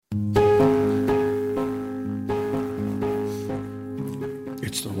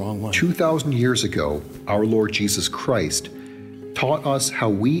It's the wrong one. 2,000 years ago, our Lord Jesus Christ taught us how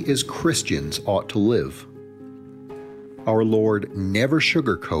we as Christians ought to live. Our Lord never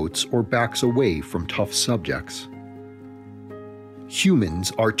sugarcoats or backs away from tough subjects.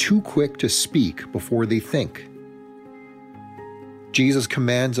 Humans are too quick to speak before they think. Jesus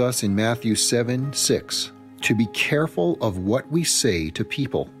commands us in Matthew 7:6 to be careful of what we say to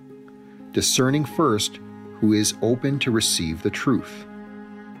people, discerning first who is open to receive the truth.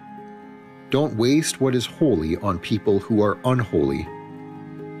 Don't waste what is holy on people who are unholy.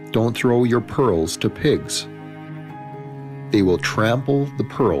 Don't throw your pearls to pigs. They will trample the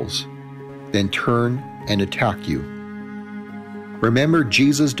pearls, then turn and attack you. Remember,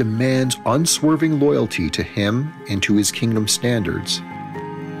 Jesus demands unswerving loyalty to Him and to His kingdom standards,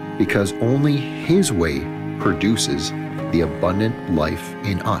 because only His way produces the abundant life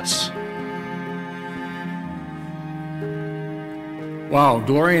in us. Wow,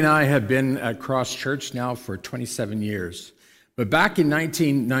 Gloria and I have been at Cross Church now for 27 years. But back in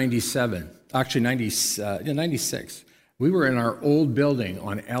 1997, actually 96, we were in our old building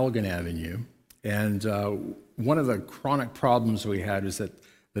on Elgin Avenue, and one of the chronic problems we had is that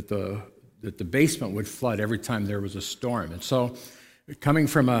the basement would flood every time there was a storm. And so, coming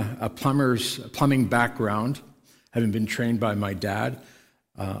from a plumbing background, having been trained by my dad,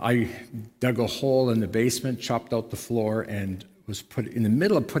 I dug a hole in the basement, chopped out the floor, and was put in the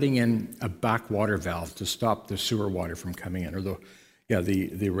middle of putting in a backwater valve to stop the sewer water from coming in, or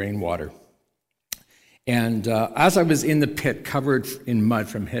the rainwater. And as I was in the pit, covered in mud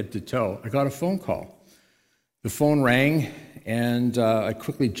from head to toe, I got a phone call. The phone rang, and I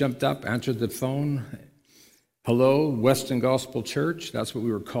quickly jumped up, answered the phone. Hello, Weston Gospel Church. That's what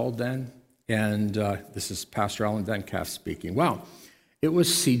we were called then. And this is Pastor Alan Duncalf speaking. Wow, it was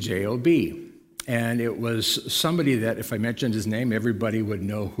CJOB. And it was somebody that, if I mentioned his name, everybody would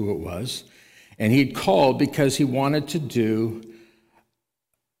know who it was. And he'd called because he wanted to do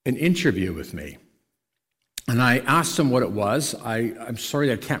an interview with me. And I asked him what it was. I'm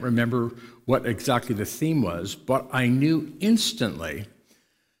sorry I can't remember what exactly the theme was, but I knew instantly,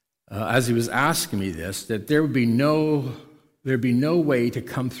 as he was asking me this, that there'd be no way to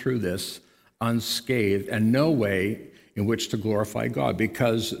come through this unscathed, and no way in which to glorify God,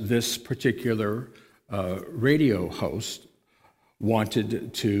 because this particular radio host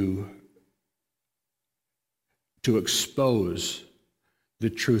wanted to expose the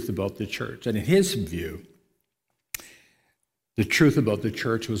truth about the church. And in his view, the truth about the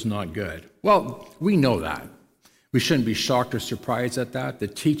church was not good. Well, we know that. We shouldn't be shocked or surprised at that. The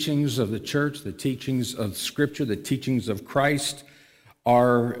teachings of the church, the teachings of Scripture, the teachings of Christ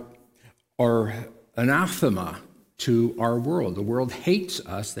are anathema to our world. The world hates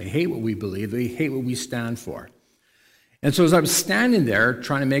us. They hate what we believe. They hate what we stand for. And so as I was standing there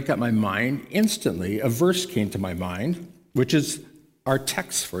trying to make up my mind, instantly a verse came to my mind, which is our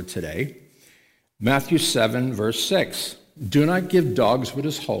text for today, Matthew 7, verse 6. Do not give dogs what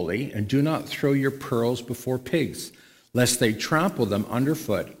is holy, and do not throw your pearls before pigs, lest they trample them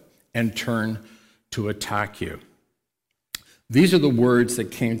underfoot and turn to attack you. These are the words that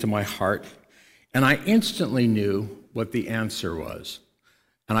came to my heart, and I instantly knew what the answer was.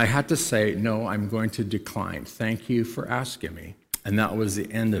 And I had to say, no, I'm going to decline. Thank you for asking me. And that was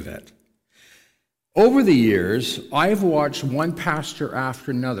the end of it. Over the years, I've watched one pastor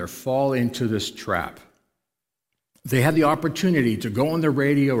after another fall into this trap. They had the opportunity to go on the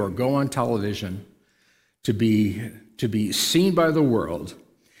radio or go on television, to be seen by the world.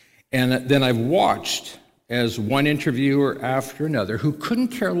 And then I've watched as one interviewer after another, who couldn't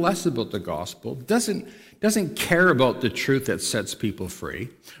care less about the gospel, doesn't care about the truth that sets people free,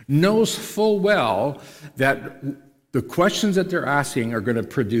 knows full well that the questions that they're asking are going to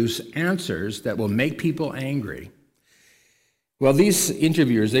produce answers that will make people angry. Well, these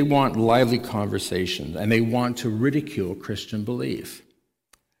interviewers, they want lively conversations, and they want to ridicule Christian belief.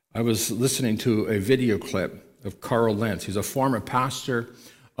 I was listening to a video clip of Carl Lentz. He's a former pastor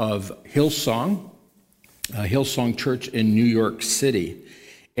of Hillsong Church in New York City.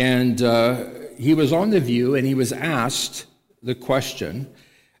 And he was on The View, and he was asked the question,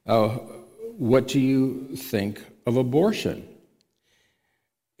 what do you think of abortion?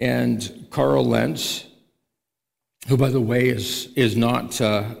 And Carl Lentz, who, by the way, is not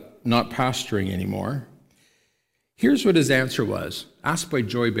pastoring anymore, here's what his answer was, asked by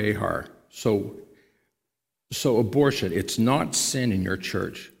Joy Behar. So abortion, it's not sin in your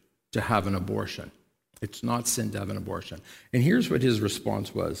church to have an abortion. It's not sin to have an abortion. And here's what his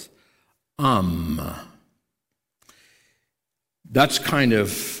response was. That's kind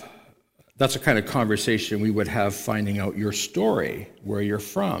of That's the kind of conversation we would have finding out your story, where you're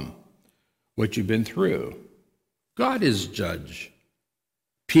from, what you've been through. God is judge.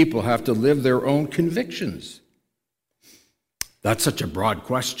 People have to live their own convictions. That's such a broad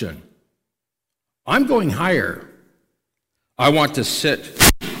question. I'm going higher. I want to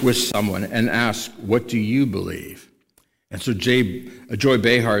sit with someone and ask, what do you believe? And so Joy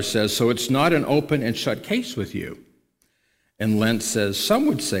Behar says, so it's not an open and shut case with you. And Lent says, some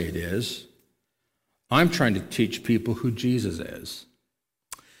would say it is. I'm trying to teach people who Jesus is.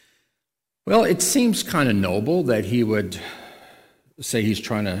 Well, it seems kind of noble that he would say he's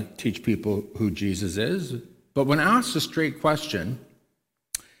trying to teach people who Jesus is. But when asked a straight question,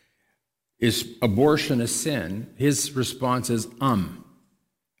 is abortion a sin? His response is, And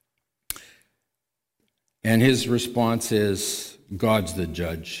his response is, God's the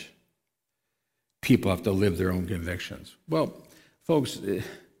judge. People have to live their own convictions. Well, folks,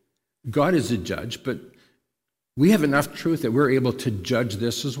 God is a judge, but we have enough truth that we're able to judge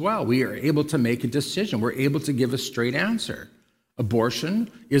this as well. We are able to make a decision. We're able to give a straight answer. Abortion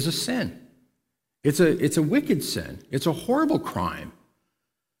is a sin. It's a wicked sin. It's a horrible crime.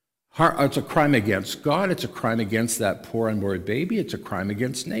 It's a crime against God. It's a crime against that poor unborn baby. It's a crime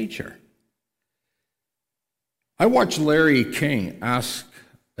against nature. I watched Larry King ask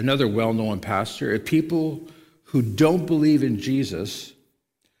another well-known pastor if people who don't believe in Jesus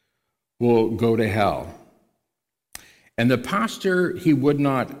will go to hell. And the pastor, he would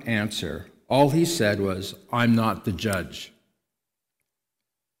not answer. All he said was, I'm not the judge.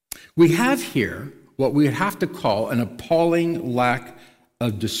 We have here what we have to call an appalling lack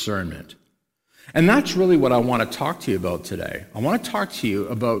of discernment. And that's really what I want to talk to you about today. I want to talk to you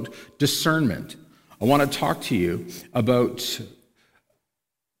about discernment. I want to talk to you about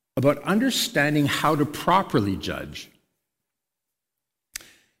understanding how to properly judge.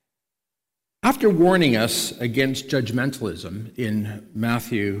 After warning us against judgmentalism in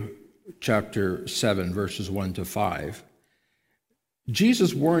Matthew chapter 7, verses 1 to 5,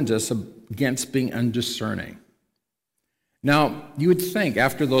 Jesus warns us against being undiscerning. Now, you would think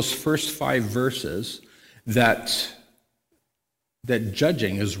after those first 5 verses that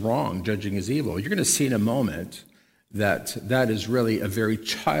judging is wrong, judging is evil. You're going to see in a moment that is really a very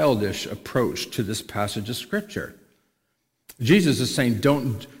childish approach to this passage of Scripture. Jesus is saying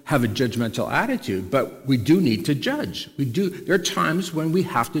don't have a judgmental attitude, but we do need to judge. There are times when we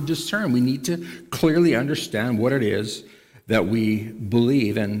have to discern. We need to clearly understand what it is that we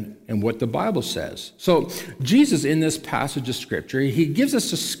believe and what the Bible says. So Jesus, in this passage of Scripture, he gives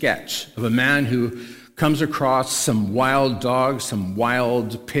us a sketch of a man who comes across some wild dogs, some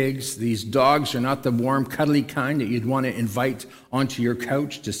wild pigs. These dogs are not the warm, cuddly kind that you'd want to invite onto your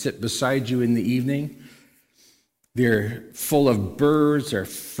couch to sit beside you in the evening. They're full of burrs, their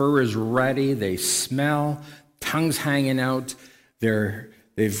fur is ratty, they smell, tongues hanging out.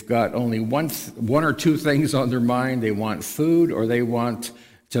 They've got only one or two things on their mind. They want food, or they want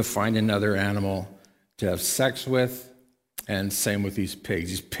to find another animal to have sex with. And same with these pigs.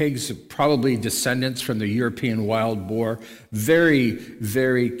 These pigs are probably descendants from the European wild boar, very,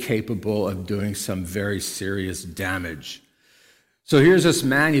 very capable of doing some very serious damage. So here's this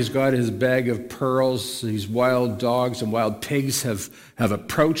man, he's got his bag of pearls. These wild dogs and wild pigs have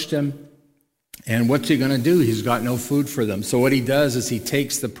approached him. And what's he going to do? He's got no food for them. So what he does is he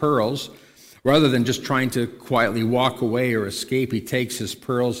takes the pearls, rather than just trying to quietly walk away or escape, he takes his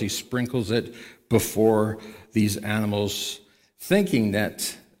pearls, he sprinkles it before these animals, thinking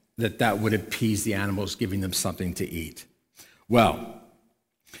that would appease the animals, giving them something to eat. Well,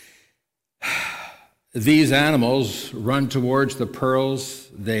 these animals run towards the pearls.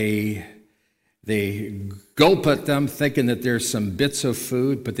 They gulp at them, thinking that there's some bits of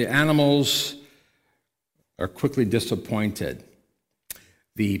food, but the animals are quickly disappointed.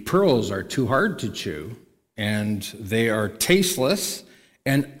 The pearls are too hard to chew, and they are tasteless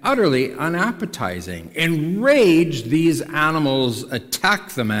and utterly unappetizing. Enraged, these animals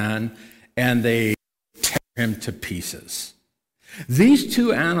attack the man, and they tear him to pieces. These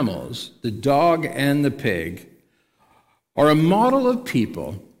two animals, the dog and the pig, are a model of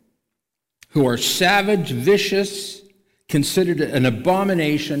people who are savage, vicious, considered an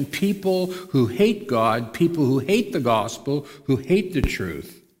abomination, people who hate God, people who hate the gospel, who hate the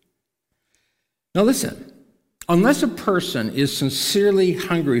truth. Now listen, unless a person is sincerely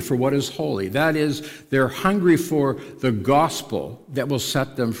hungry for what is holy, that is, they're hungry for the gospel that will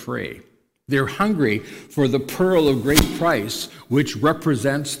set them free. They're hungry for the pearl of great price, which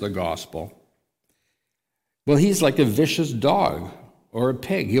represents the gospel. Well, he's like a vicious dog or a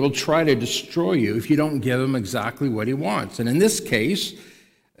pig. He will try to destroy you if you don't give him exactly what he wants. And in this case,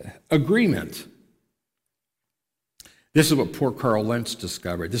 agreement. This is what poor Carl Lentz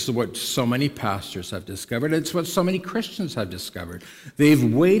discovered. This is what so many pastors have discovered. It's what so many Christians have discovered. They've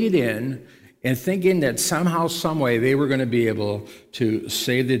waded in and thinking that somehow, some way, they were going to be able to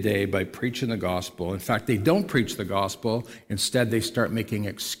save the day by preaching the gospel. In fact, they don't preach the gospel. Instead, they start making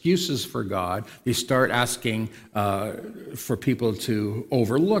excuses for God. They start asking for people to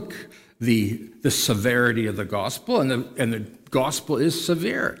overlook the severity of the gospel, and the gospel is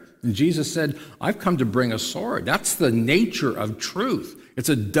severe. And Jesus said, I've come to bring a sword. That's the nature of truth. It's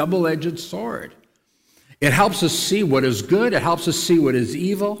a double-edged sword. It helps us see what is good. It helps us see what is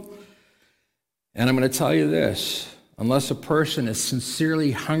evil. And I'm going to tell you this, unless a person is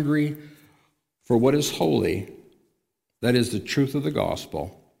sincerely hungry for what is holy, that is the truth of the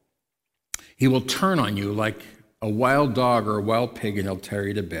gospel, he will turn on you like a wild dog or a wild pig, and he'll tear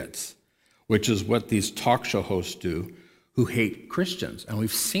you to bits, which is what these talk show hosts do who hate Christians. And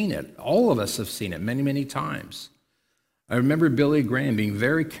we've seen it. All of us have seen it many, many times. I remember Billy Graham being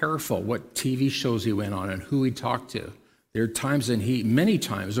very careful what TV shows he went on and who he talked to. There are times, many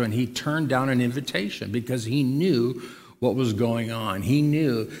times, when he turned down an invitation because he knew what was going on. He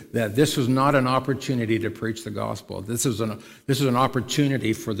knew that this was not an opportunity to preach the gospel. This is an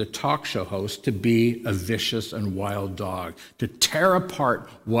opportunity for the talk show host to be a vicious and wild dog, to tear apart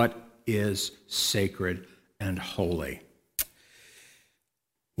what is sacred and holy.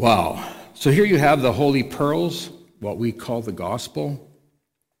 Wow. So here you have the holy pearls, what we call the gospel.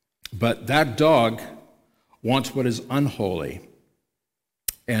 But that dog wants what is unholy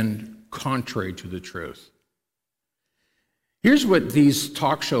and contrary to the truth. Here's what these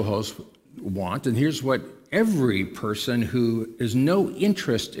talk show hosts want, and here's what every person who has no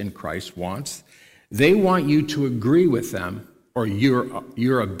interest in Christ wants. They want you to agree with them, or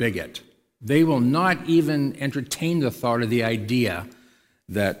you're a bigot. They will not even entertain the thought or the idea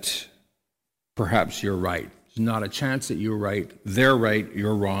that perhaps you're right. There's not a chance that you're right. They're right.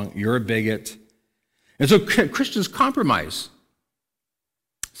 You're wrong. You're a bigot. And so Christians compromise,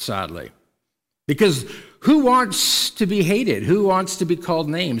 sadly, because who wants to be hated? Who wants to be called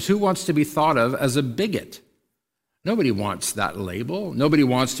names? Who wants to be thought of as a bigot? Nobody wants that label. Nobody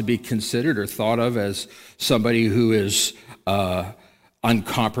wants to be considered or thought of as somebody who is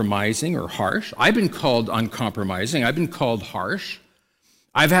uncompromising or harsh. I've been called uncompromising. I've been called harsh.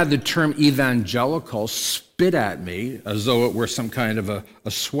 I've had the term evangelical spit at me as though it were some kind of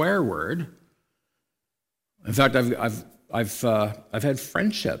a swear word. In fact, I've had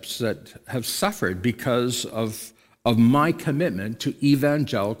friendships that have suffered because of my commitment to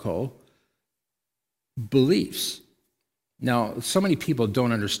evangelical beliefs. Now, so many people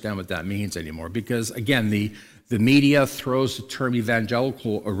don't understand what that means anymore because, again, the media throws the term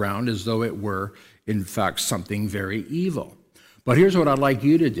evangelical around as though it were, in fact, something very evil. But here's what I'd like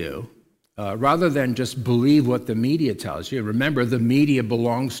you to do. Rather than just believe what the media tells you, remember the media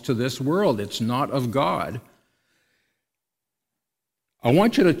belongs to this world. It's not of God. I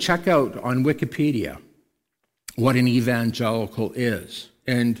want you to check out on Wikipedia what an evangelical is.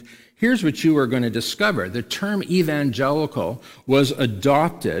 And here's what you are going to discover. The term evangelical was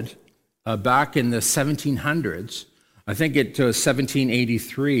adopted back in the 1700s. I think it was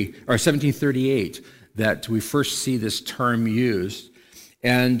 1783 or 1738 that we first see this term used.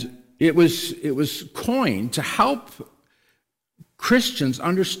 And it was coined to help Christians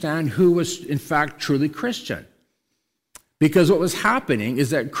understand who was in fact truly Christian. Because what was happening is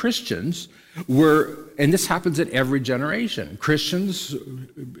that Christians were, and this happens at every generation, Christians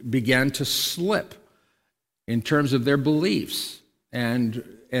began to slip in terms of their beliefs. And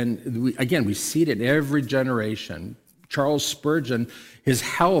we see it in every generation. Charles Spurgeon, his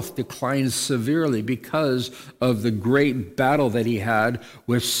health declined severely because of the great battle that he had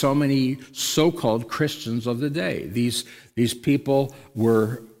with so many so-called Christians of the day. These people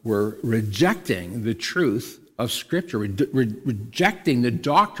were rejecting the truth of Scripture, rejecting the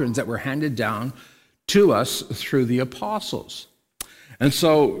doctrines that were handed down to us through the apostles. And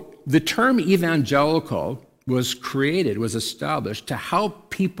so the term evangelical was established to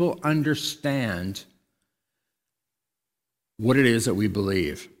help people understand what it is that we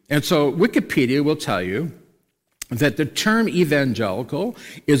believe. And so Wikipedia will tell you that the term evangelical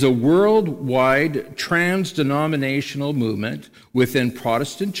is a worldwide trans-denominational movement within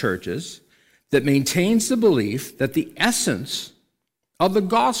Protestant churches that maintains the belief that the essence of the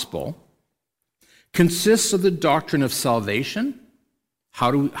gospel consists of the doctrine of salvation,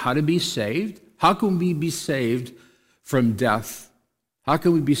 how to be saved, how can we be saved from death, how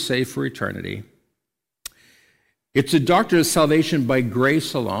can we be saved for eternity. It's a doctrine of salvation by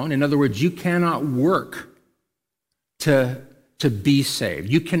grace alone. In other words, you cannot work to to be saved.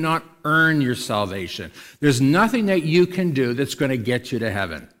 You cannot earn your salvation. There's nothing that you can do that's going to get you to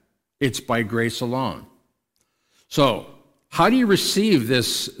heaven. It's by grace alone. So, how do you receive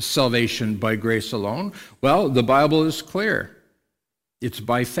this salvation by grace alone? Well, the Bible is clear. It's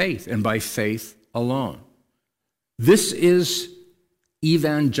by faith, and by faith alone. This is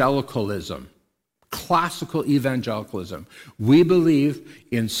evangelicalism, classical evangelicalism. We believe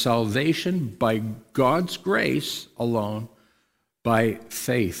in salvation by God's grace alone, by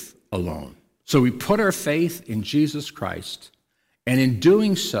faith alone. So we put our faith in Jesus Christ, and in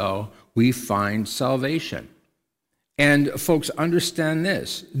doing so, we find salvation. And folks, understand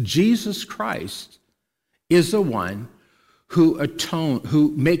this. Jesus Christ is the one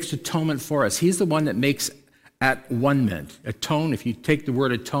who makes atonement for us. He's the one that makes at-one-ment. Atone, if you take the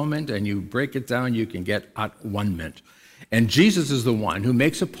word atonement and you break it down, you can get at-one-ment. And Jesus is the one who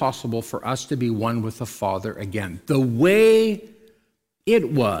makes it possible for us to be one with the Father again, the way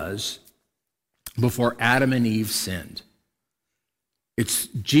it was before Adam and Eve sinned. It's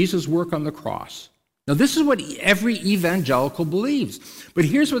Jesus' work on the cross. Now, this is what every evangelical believes. But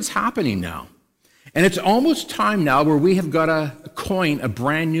here's what's happening now. And it's almost time now where we have got to coin a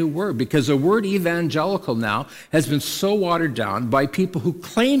brand new word, because the word evangelical now has been so watered down by people who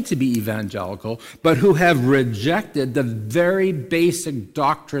claim to be evangelical, but who have rejected the very basic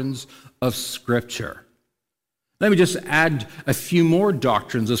doctrines of Scripture. Let me just add a few more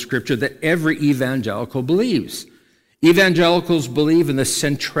doctrines of Scripture that every evangelical believes. Evangelicals believe in the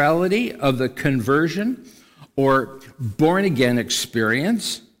centrality of the conversion or born-again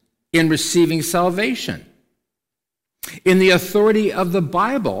experience in receiving salvation, in the authority of the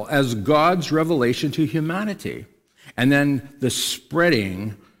Bible as God's revelation to humanity, and then the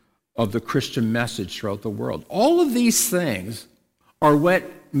spreading of the Christian message throughout the world. All of these things are what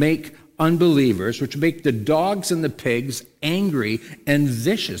make unbelievers, which make the dogs and the pigs angry and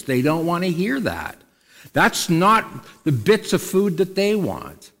vicious. They don't want to hear that. That's not the bits of food that they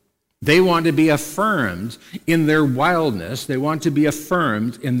want. They want to be affirmed in their wildness. They want to be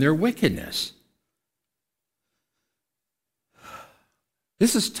affirmed in their wickedness.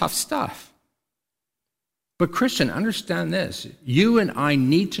 This is tough stuff. But Christian, understand this. You and I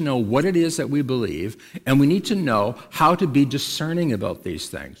need to know what it is that we believe, and we need to know how to be discerning about these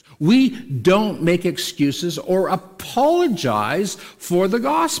things. We don't make excuses or apologize for the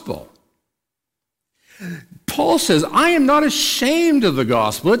gospel. Paul says, I am not ashamed of the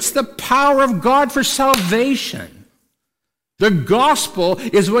gospel. It's the power of God for salvation. The gospel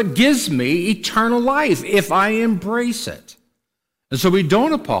is what gives me eternal life if I embrace it. And so we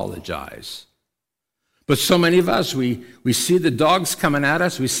don't apologize. But so many of us, we see the dogs coming at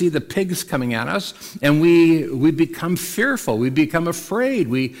us, we see the pigs coming at us, and we become fearful, we become afraid.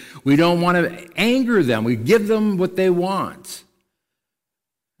 We don't want to anger them. We give them what they want.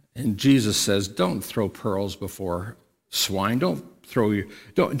 And Jesus says, don't throw pearls before swine. Don't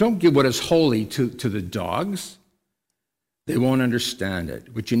give what is holy to the dogs. They won't understand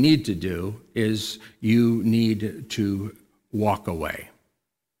it. What you need to do is you need to walk away.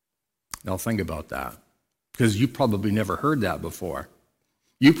 Now think about that, because you probably never heard that before.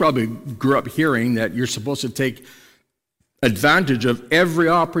 You probably grew up hearing that you're supposed to take advantage of every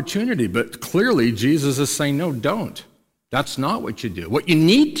opportunity, but clearly Jesus is saying, no, don't. That's not what you do. What you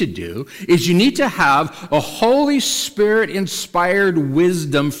need to do is you need to have a Holy Spirit-inspired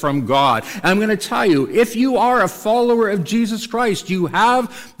wisdom from God. And I'm going to tell you, if you are a follower of Jesus Christ, you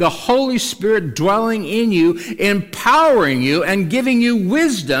have the Holy Spirit dwelling in you, empowering you, and giving you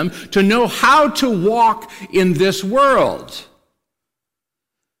wisdom to know how to walk in this world.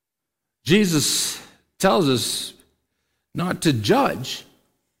 Jesus tells us not to judge,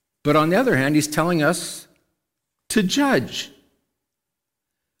 but on the other hand, he's telling us to judge.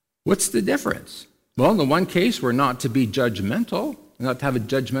 What's the difference? Well, in the one case, we're not to be judgmental, not to have a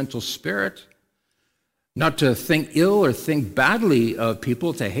judgmental spirit, not to think ill or think badly of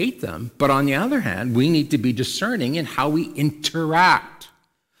people, to hate them. But on the other hand, we need to be discerning in how we interact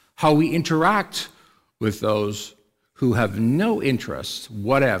with those who have no interest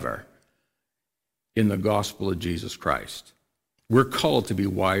whatever in the gospel of Jesus Christ. We're called to be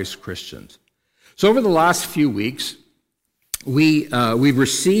wise Christians. So over the last few weeks, we've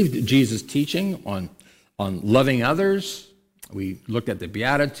received Jesus' teaching on loving others. We looked at the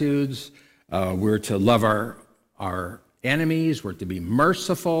Beatitudes. We're to love our enemies. We're to be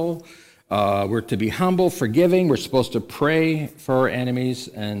merciful. We're to be humble, forgiving. We're supposed to pray for our enemies.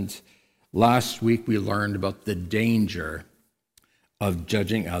 And last week, we learned about the danger of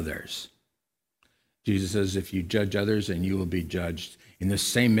judging others. Jesus says, if you judge others, then you will be judged. In the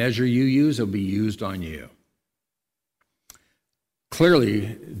same measure you use, it will be used on you.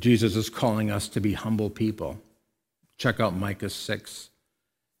 Clearly, Jesus is calling us to be humble people. Check out Micah 6,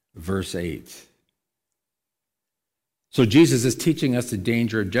 verse 8. So Jesus is teaching us the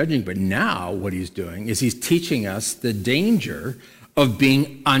danger of judging, but now what he's doing is he's teaching us the danger of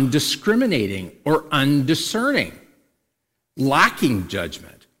being undiscriminating or undiscerning, lacking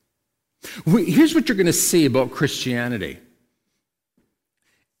judgment. Here's what you're going to see about Christianity,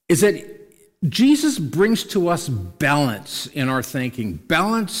 is that Jesus brings to us balance in our thinking,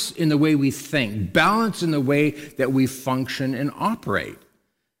 balance in the way we think, balance in the way that we function and operate.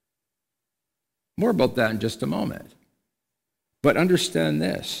 More about that in just a moment. But understand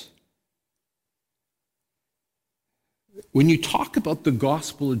this. When you talk about the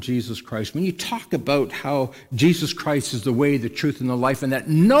gospel of Jesus Christ, when you talk about how Jesus Christ is the way, the truth, and the life, and that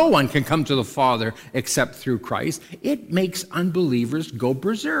no one can come to the Father except through Christ, it makes unbelievers go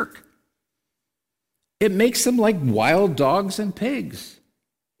berserk. It makes them like wild dogs and pigs.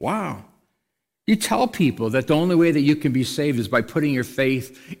 Wow. You tell people that the only way that you can be saved is by putting your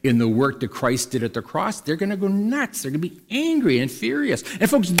faith in the work that Christ did at the cross, they're going to go nuts. They're going to be angry and furious. And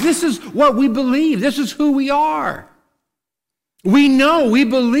folks, this is what we believe. This is who we are. We know, we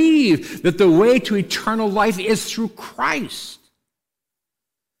believe that the way to eternal life is through Christ.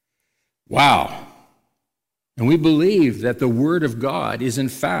 Wow. And we believe that the Word of God is, in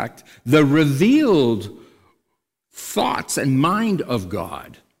fact, the revealed thoughts and mind of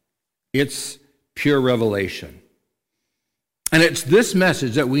God. It's pure revelation. And it's this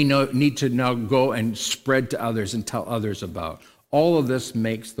message that we need to now go and spread to others and tell others about. All of this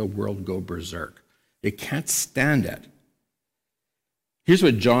makes the world go berserk. They can't stand it. Here's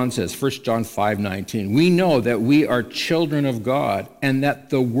what John says, 1 John 5:19. We know that we are children of God and that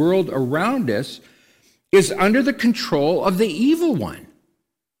the world around us is under the control of the evil one.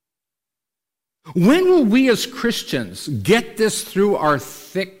 When will we as Christians get this through our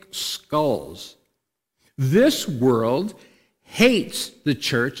thick skulls? This world hates the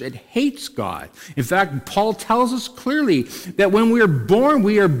church. It hates God. In fact, Paul tells us clearly that when we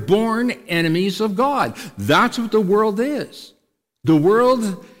are born enemies of God. That's what the world is. The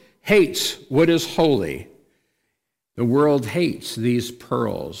world hates what is holy. The world hates these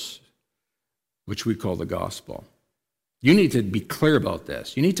pearls, which we call the gospel. You need to be clear about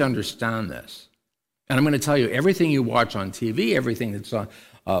this. You need to understand this. And I'm going to tell you, everything you watch on TV, everything that's on,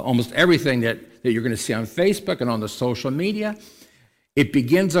 almost everything that you're going to see on Facebook and on the social media, it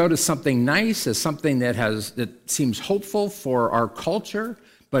begins out as something nice, as something that seems hopeful for our culture.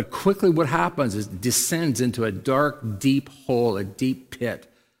 But quickly what happens is it descends into a dark, deep hole, a deep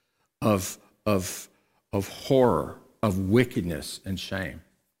pit of horror, of wickedness and shame.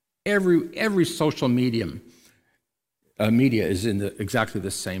 Every social media is in exactly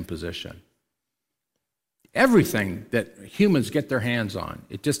the same position. Everything that humans get their hands on,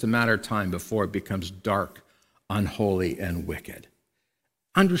 it's just a matter of time before it becomes dark, unholy, and wicked.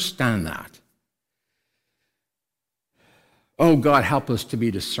 Understand that. Oh, God, help us to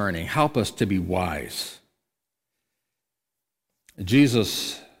be discerning. Help us to be wise.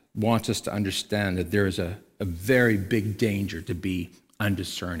 Jesus wants us to understand that there is a very big danger to be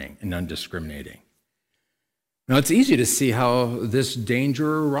undiscerning and undiscriminating. Now, it's easy to see how this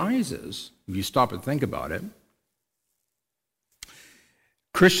danger arises if you stop and think about it.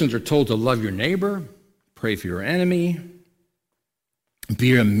 Christians are told to love your neighbor, pray for your enemy,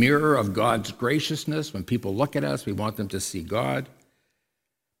 be a mirror of God's graciousness. When people look at us, we want them to see God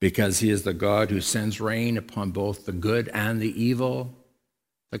because he is the God who sends rain upon both the good and the evil.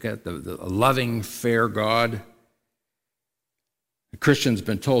 Look at the loving, fair God. The Christian's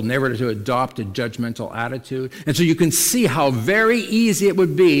been told never to adopt a judgmental attitude. And so you can see how very easy it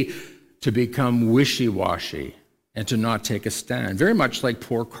would be to become wishy-washy and to not take a stand. Very much like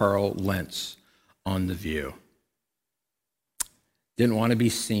poor Carl Lentz on The View. Didn't want to be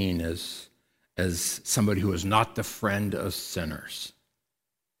seen as somebody who was not the friend of sinners.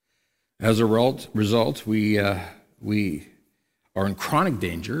 As a result, we are in chronic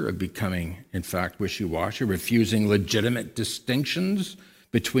danger of becoming, in fact, wishy-washy, refusing legitimate distinctions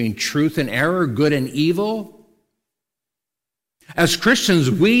between truth and error, good and evil. As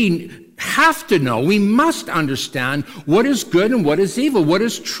Christians, we have to know, we must understand what is good and what is evil, what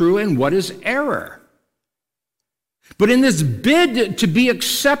is true and what is error. But in this bid to be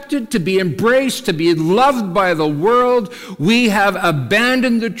accepted, to be embraced, to be loved by the world, we have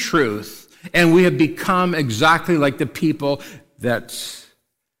abandoned the truth, and we have become exactly like the people that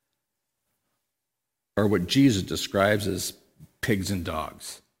are what Jesus describes as pigs and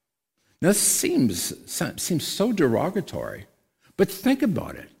dogs. Now, this seems so derogatory, but think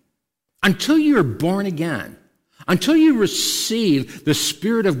about it. Until you're born again, until you receive the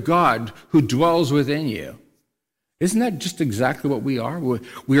Spirit of God who dwells within you. Isn't that just exactly what we are?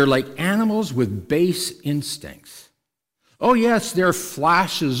 We are like animals with base instincts. Oh, yes, there are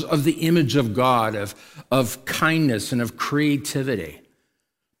flashes of the image of God, of kindness and of creativity.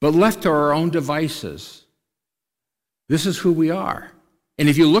 But left to our own devices, this is who we are. And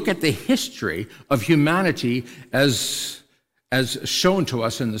if you look at the history of humanity as shown to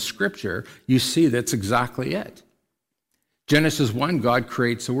us in the Scripture, you see that's exactly it. Genesis 1, God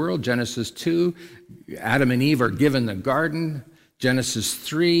creates the world. Genesis 2, Adam and Eve are given the garden. Genesis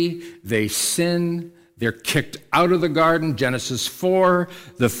 3, they sin. They're kicked out of the garden. Genesis 4,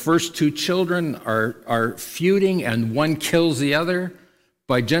 the first two children are feuding and one kills the other.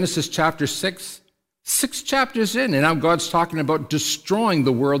 By Genesis chapter 6 chapters in, and now God's talking about destroying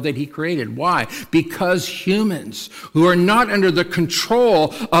the world that he created. Why? Because humans who are not under the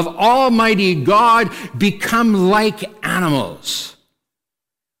control of Almighty God become like animals,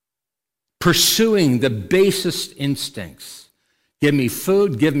 pursuing the basest instincts. Give me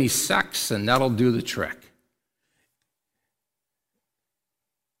food, give me sex, and that'll do the trick.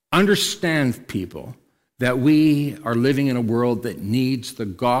 Understand, people, that we are living in a world that needs the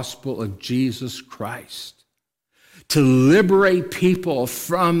gospel of Jesus Christ to liberate people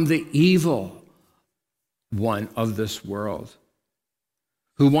from the evil one of this world,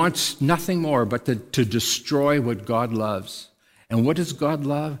 who wants nothing more but to destroy what God loves. And what does God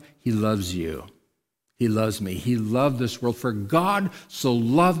love? He loves you. He loves me. He loved this world. For God so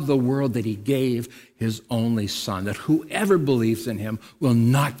loved the world that he gave his only Son, that whoever believes in him will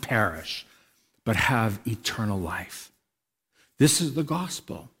not perish, but have eternal life. This is the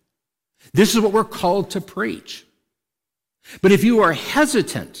gospel. This is what we're called to preach. But if you are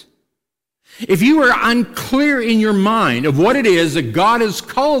hesitant, if you are unclear in your mind of what it is that God has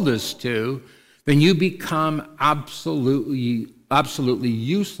called us to, then you become absolutely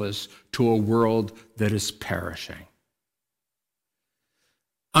useless to a world that is perishing.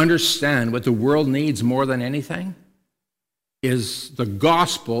 Understand what the world needs more than anything is the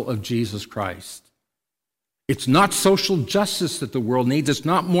gospel of Jesus Christ. It's not social justice that the world needs. It's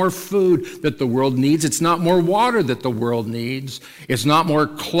not more food that the world needs. It's not more water that the world needs. It's not more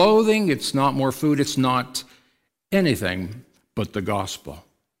clothing. It's not more food. It's not anything but the gospel.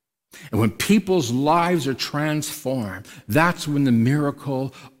 And when people's lives are transformed, that's when the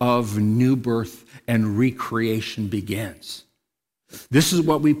miracle of new birth and recreation begins. This is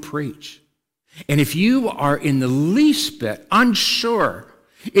what we preach. And if you are in the least bit unsure,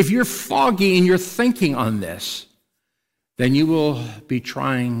 if you're foggy in your thinking on this, then you will be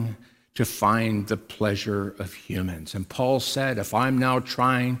trying to find the pleasure of humans. And Paul said, if I'm now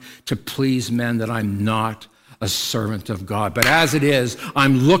trying to please men, that I'm not a servant of God. But as it is,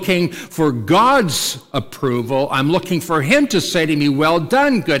 I'm looking for God's approval. I'm looking for him to say to me, well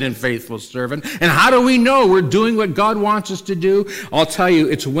done, good and faithful servant. And how do we know we're doing what God wants us to do? I'll tell you,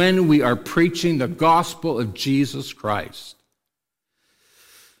 it's when we are preaching the gospel of Jesus Christ.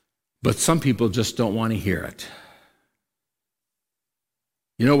 But some people just don't want to hear it.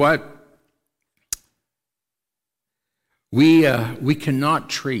 You know what? We cannot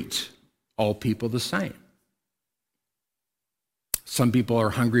treat all people the same. Some people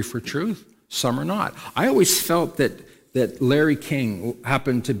are hungry for truth, some are not. I always felt that Larry King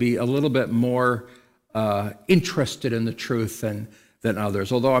happened to be a little bit more interested in the truth than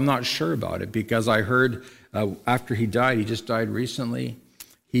others, although I'm not sure about it, because I heard after he died, he just died recently,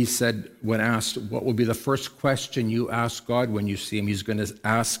 he said, when asked, what will be the first question you ask God when you see him? He's going to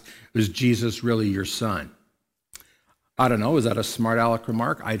ask, is Jesus really your son? I don't know. Is that a smart aleck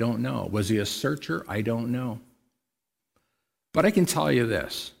remark? I don't know. Was he a searcher? I don't know. But I can tell you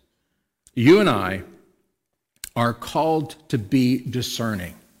this. You and I are called to be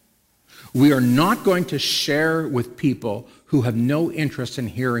discerning. We are not going to share with people who have no interest in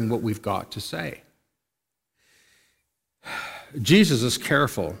hearing what we've got to say. Jesus is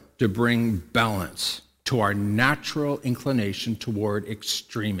careful to bring balance to our natural inclination toward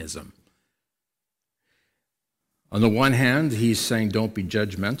extremism. On the one hand, he's saying don't be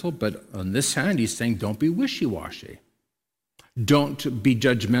judgmental, but on this hand, he's saying don't be wishy-washy. Don't be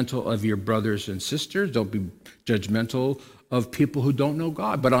judgmental of your brothers and sisters. Don't be judgmental of people who don't know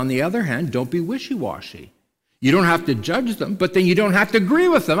God. But on the other hand, don't be wishy-washy. You don't have to judge them, but then you don't have to agree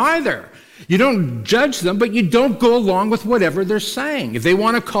with them either. You don't judge them, but you don't go along with whatever they're saying. If they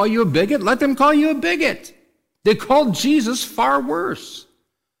want to call you a bigot, let them call you a bigot. They called Jesus far worse.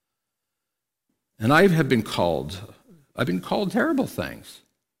 And I've been called terrible things,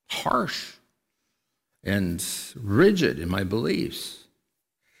 harsh and rigid in my beliefs.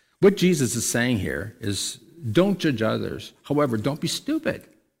 What Jesus is saying here is don't judge others. However, don't be stupid.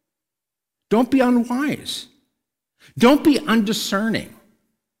 Don't be unwise. Don't be undiscerning.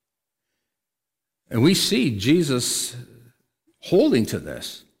 And we see Jesus holding to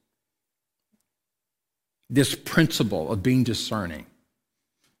this principle of being discerning.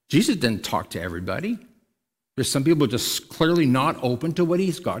 Jesus didn't talk to everybody. There's some people just clearly not open to what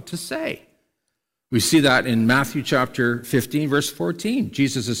he's got to say. We see that in Matthew chapter 15, verse 14.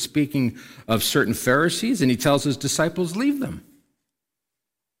 Jesus is speaking of certain Pharisees, and he tells his disciples, leave them.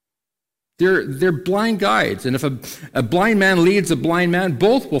 They're blind guides, and if a blind man leads a blind man,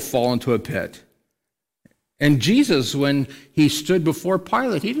 both will fall into a pit. And Jesus, when he stood before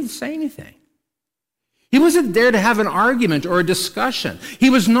Pilate, he didn't say anything. He wasn't there to have an argument or a discussion. He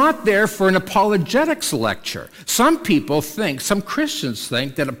was not there for an apologetics lecture. Some people think, some Christians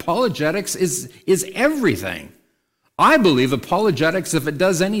think that apologetics is everything. I believe apologetics, if it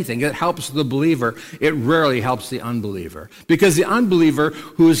does anything, it helps the believer. It rarely helps the unbeliever. Because the unbeliever,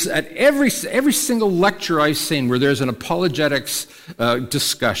 who's at every single lecture I've seen where there's an apologetics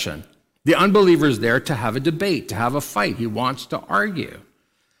discussion, the unbeliever is there to have a debate, to have a fight. He wants to argue.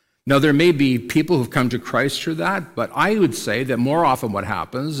 Now, there may be people who've come to Christ through that, but I would say that more often what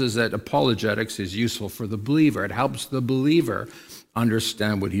happens is that apologetics is useful for the believer. It helps the believer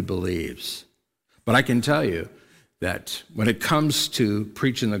understand what he believes. But I can tell you that when it comes to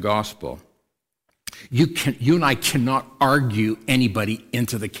preaching the gospel, you and I cannot argue anybody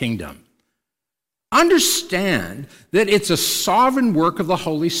into the kingdom. Understand that it's a sovereign work of the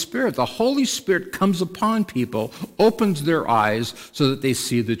Holy Spirit. The Holy Spirit comes upon people, opens their eyes so that they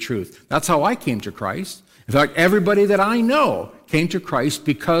see the truth. That's how I came to Christ. In fact, everybody that I know came to Christ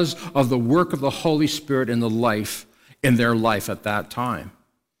because of the work of the Holy Spirit in their life at that time.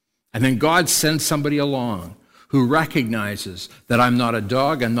 And then God sends somebody along who recognizes that I'm not a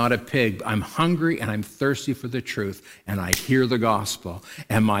dog, I'm not a pig, I'm hungry and I'm thirsty for the truth, and I hear the gospel,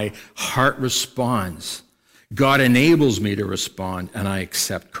 and my heart responds. God enables me to respond, and I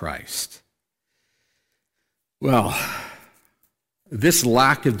accept Christ. Well, this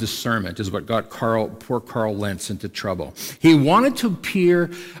lack of discernment is what got poor Carl Lentz into trouble. He wanted to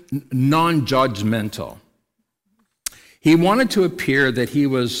appear non-judgmental. He wanted to appear that he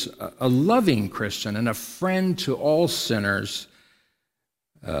was a loving Christian and a friend to all sinners,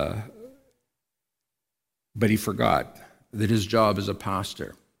 but he forgot that his job as a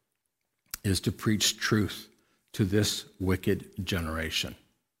pastor is to preach truth to this wicked generation.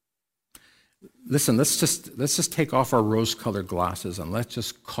 Listen, let's just take off our rose-colored glasses and let's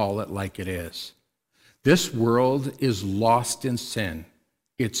just call it like it is. This world is lost in sin.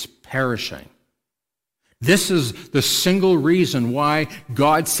 It's perishing. This is the single reason why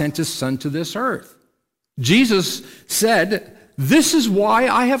God sent his Son to this earth. Jesus said, "This is why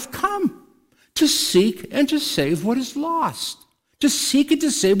I have come, to seek and to save what is lost, to seek and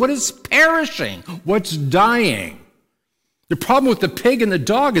to save what is perishing, what's dying." The problem with the pig and the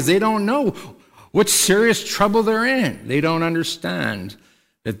dog is they don't know what serious trouble they're in. They don't understand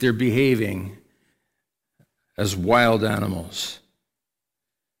that they're behaving as wild animals.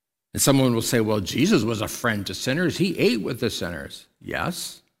 And someone will say, well, Jesus was a friend to sinners. He ate with the sinners.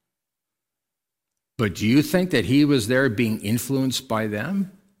 Yes. But do you think that he was there being influenced by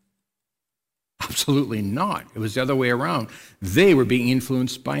them? Absolutely not. It was the other way around. They were being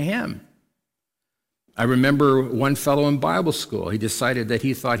influenced by him. I remember one fellow in Bible school, he decided that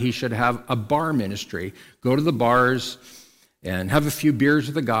he thought he should have a bar ministry, go to the bars and have a few beers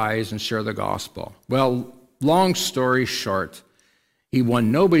with the guys and share the gospel. Well, long story short, he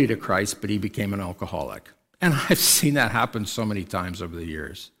won nobody to Christ, but he became an alcoholic. And I've seen that happen so many times over the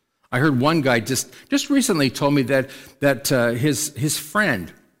years. I heard one guy just recently told me that his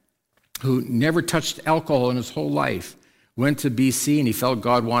friend, who never touched alcohol in his whole life, went to BC and he felt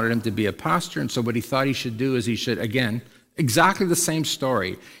God wanted him to be a pastor. And so what he thought he should do is he should, again, exactly the same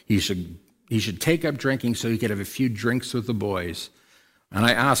story. He should take up drinking so he could have a few drinks with the boys. And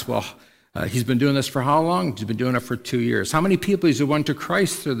I asked, well, he's been doing this for how long? He's been doing it for 2 years. How many people has he won to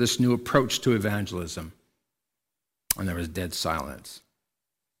Christ through this new approach to evangelism? And there was dead silence.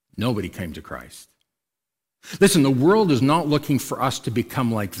 Nobody came to Christ. Listen, the world is not looking for us to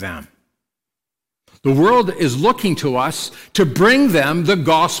become like them. The world is looking to us to bring them the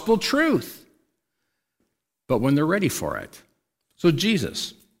gospel truth, but when they're ready for it. So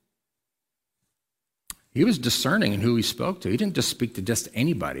Jesus, he was discerning in who he spoke to. He didn't just speak to just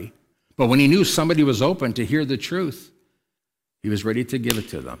anybody. But when he knew somebody was open to hear the truth, he was ready to give it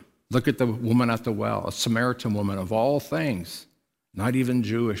to them. Look at the woman at the well, a Samaritan woman of all things, not even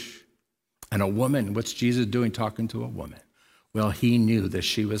Jewish. And a woman, what's Jesus doing talking to a woman? Well, he knew that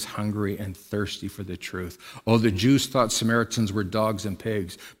she was hungry and thirsty for the truth. Oh, the Jews thought Samaritans were dogs and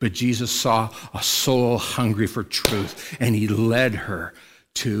pigs, but Jesus saw a soul hungry for truth, and he led her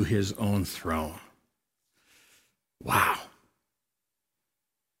to his own throne. Wow.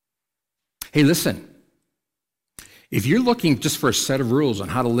 Hey, listen. If you're looking just for a set of rules on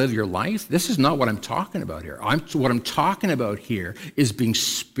how to live your life, this is not what I'm talking about here. What I'm talking about here is being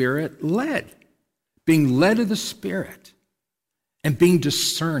Spirit-led, being led of the Spirit, and being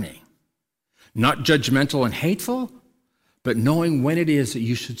discerning. Not judgmental and hateful, but knowing when it is that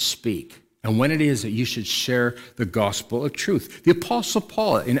you should speak and when it is that you should share the gospel of truth. The Apostle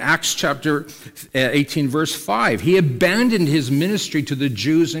Paul, in Acts chapter 18, verse 5, he abandoned his ministry to the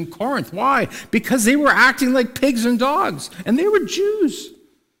Jews in Corinth. Why? Because they were acting like pigs and dogs, and they were Jews.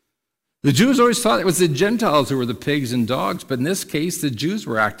 The Jews always thought it was the Gentiles who were the pigs and dogs, but in this case, the Jews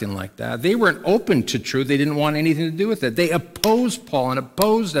were acting like that. They weren't open to truth. They didn't want anything to do with it. They opposed Paul and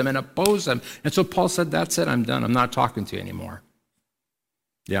opposed them and opposed them. And so Paul said, that's it, I'm done. I'm not talking to you anymore.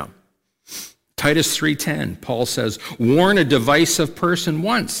 Yeah. Titus 3:10, Paul says, warn a divisive person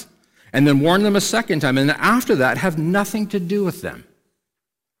once, and then warn them a second time, and then after that, have nothing to do with them.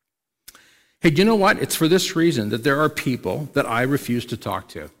 Hey, do you know what? It's for this reason that there are people that I refuse to talk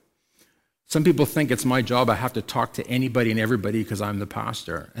to. Some people think it's my job, I have to talk to anybody and everybody because I'm the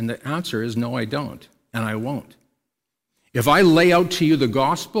pastor. And the answer is no, I don't, and I won't. If I lay out to you the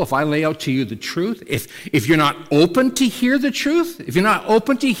gospel, if I lay out to you the truth, if you're not open to hear the truth, if you're not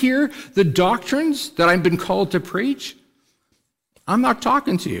open to hear the doctrines that I've been called to preach, I'm not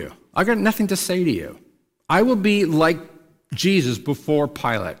talking to you. I got nothing to say to you. I will be like Jesus before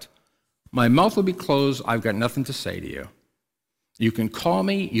Pilate. My mouth will be closed. I've got nothing to say to you. You can call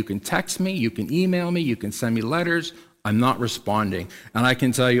me, you can text me, you can email me, you can send me letters. I'm not responding. And I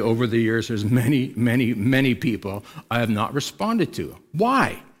can tell you over the years, there's many people I have not responded to.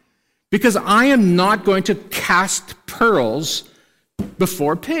 Why? Because I am not going to cast pearls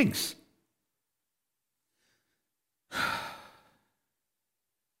before pigs.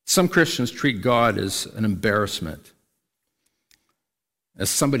 Some Christians treat God as an embarrassment, as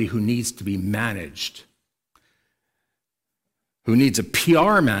somebody who needs to be managed, who needs a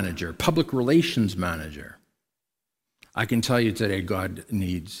PR manager, public relations manager. I can tell you today, God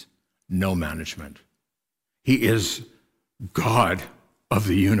needs no management. He is God of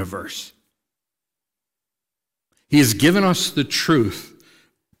the universe. He has given us the truth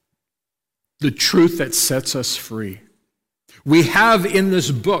that sets us free. We have in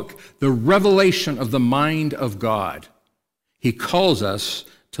this book the revelation of the mind of God. He calls us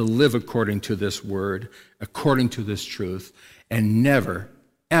to live according to this word, according to this truth, and never,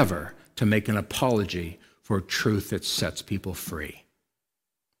 ever to make an apology for truth that sets people free.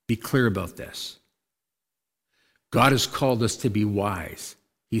 Be clear about this. God has called us to be wise.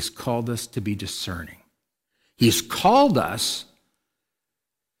 He's called us to be discerning. He's called us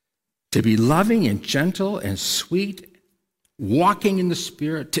to be loving and gentle and sweet, walking in the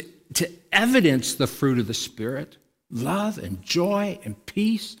Spirit, to evidence the fruit of the Spirit, love and joy and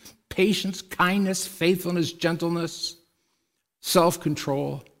peace, patience, kindness, faithfulness, gentleness,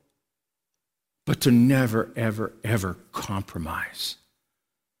 self-control, but to never, ever, ever compromise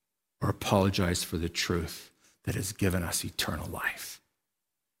or apologize for the truth that has given us eternal life.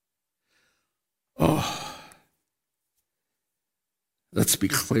 Oh, let's be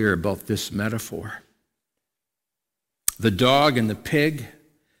clear about this metaphor. The dog and the pig,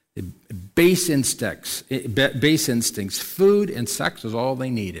 base instincts, food and sex was all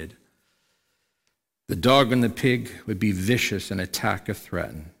they needed. The dog and the pig would be vicious and attack or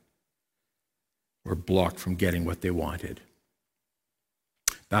threaten, or blocked from getting what they wanted.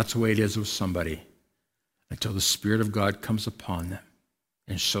 That's the way it is with somebody until the Spirit of God comes upon them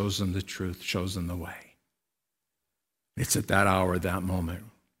and shows them the truth, shows them the way. It's at that hour, that moment,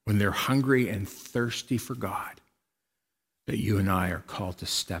 when they're hungry and thirsty for God, that you and I are called to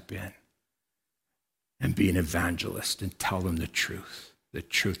step in and be an evangelist and tell them the truth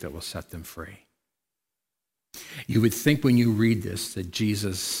that will set them free. You would think when you read this that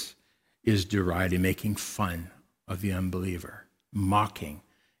Jesus is deriding, making fun of the unbeliever, mocking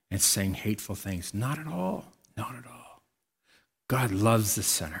and saying hateful things. Not at all. Not at all. God loves the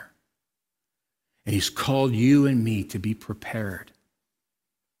sinner. And he's called you and me to be prepared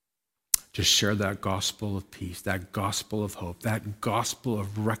to share that gospel of peace, that gospel of hope, that gospel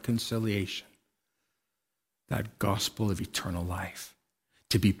of reconciliation, that gospel of eternal life.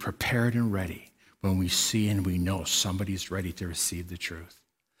 To be prepared and ready when we see and we know somebody's ready to receive the truth.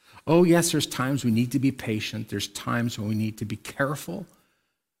 Oh, yes, there's times we need to be patient. There's times when we need to be careful,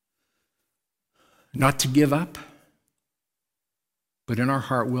 not to give up. But in our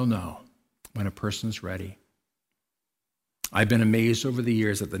heart, we'll know when a person's ready. I've been amazed over the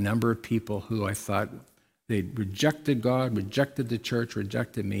years at the number of people who I thought they rejected God, rejected the church,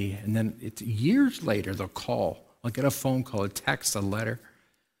 rejected me, and then it's years later they'll call. I'll get a phone call, a text, a letter,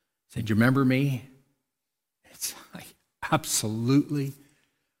 saying, "Do you remember me?" It's like, absolutely.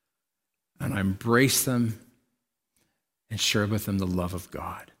 And I embrace them and share with them the love of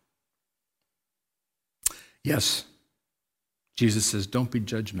God. Yes, Jesus says, don't be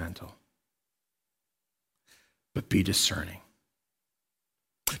judgmental, but be discerning.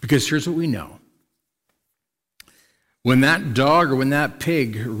 Because here's what we know. When that dog or when that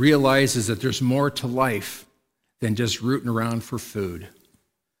pig realizes that there's more to life than just rooting around for food,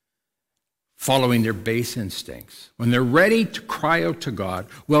 following their base instincts, when they're ready to cry out to God,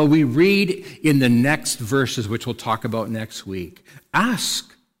 well, we read in the next verses, which we'll talk about next week,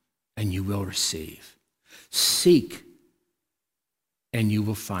 ask and you will receive. Seek and you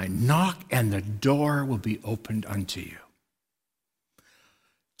will find. Knock and the door will be opened unto you.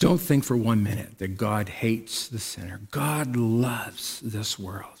 Don't think for 1 minute that God hates the sinner. God loves this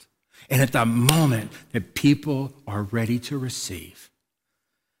world. And at the moment that people are ready to receive,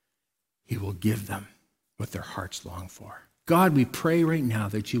 he will give them what their hearts long for. God, we pray right now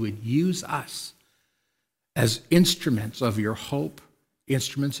that you would use us as instruments of your hope,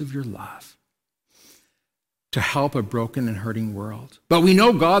 instruments of your love, to help a broken and hurting world. But we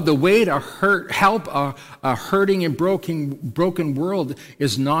know, God, the way to help a hurting and broken world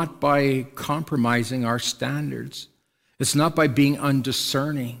is not by compromising our standards. It's not by being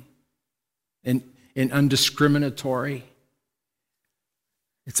undiscerning and undiscriminatory.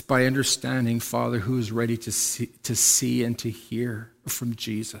 It's by understanding, Father, who is ready to see and to hear from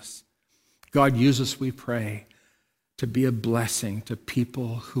Jesus. God, use us, we pray, to be a blessing to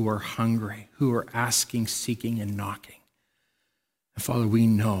people who are hungry, who are asking, seeking, and knocking. And Father, we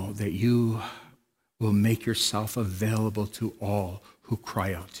know that you will make yourself available to all who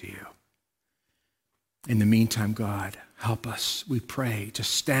cry out to you. In the meantime, God, help us, we pray, to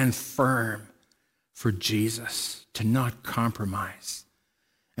stand firm for Jesus, to not compromise,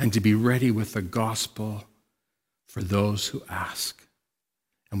 and to be ready with the gospel for those who ask.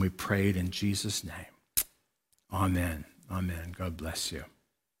 And we pray it in Jesus' name. Amen. Amen. God bless you.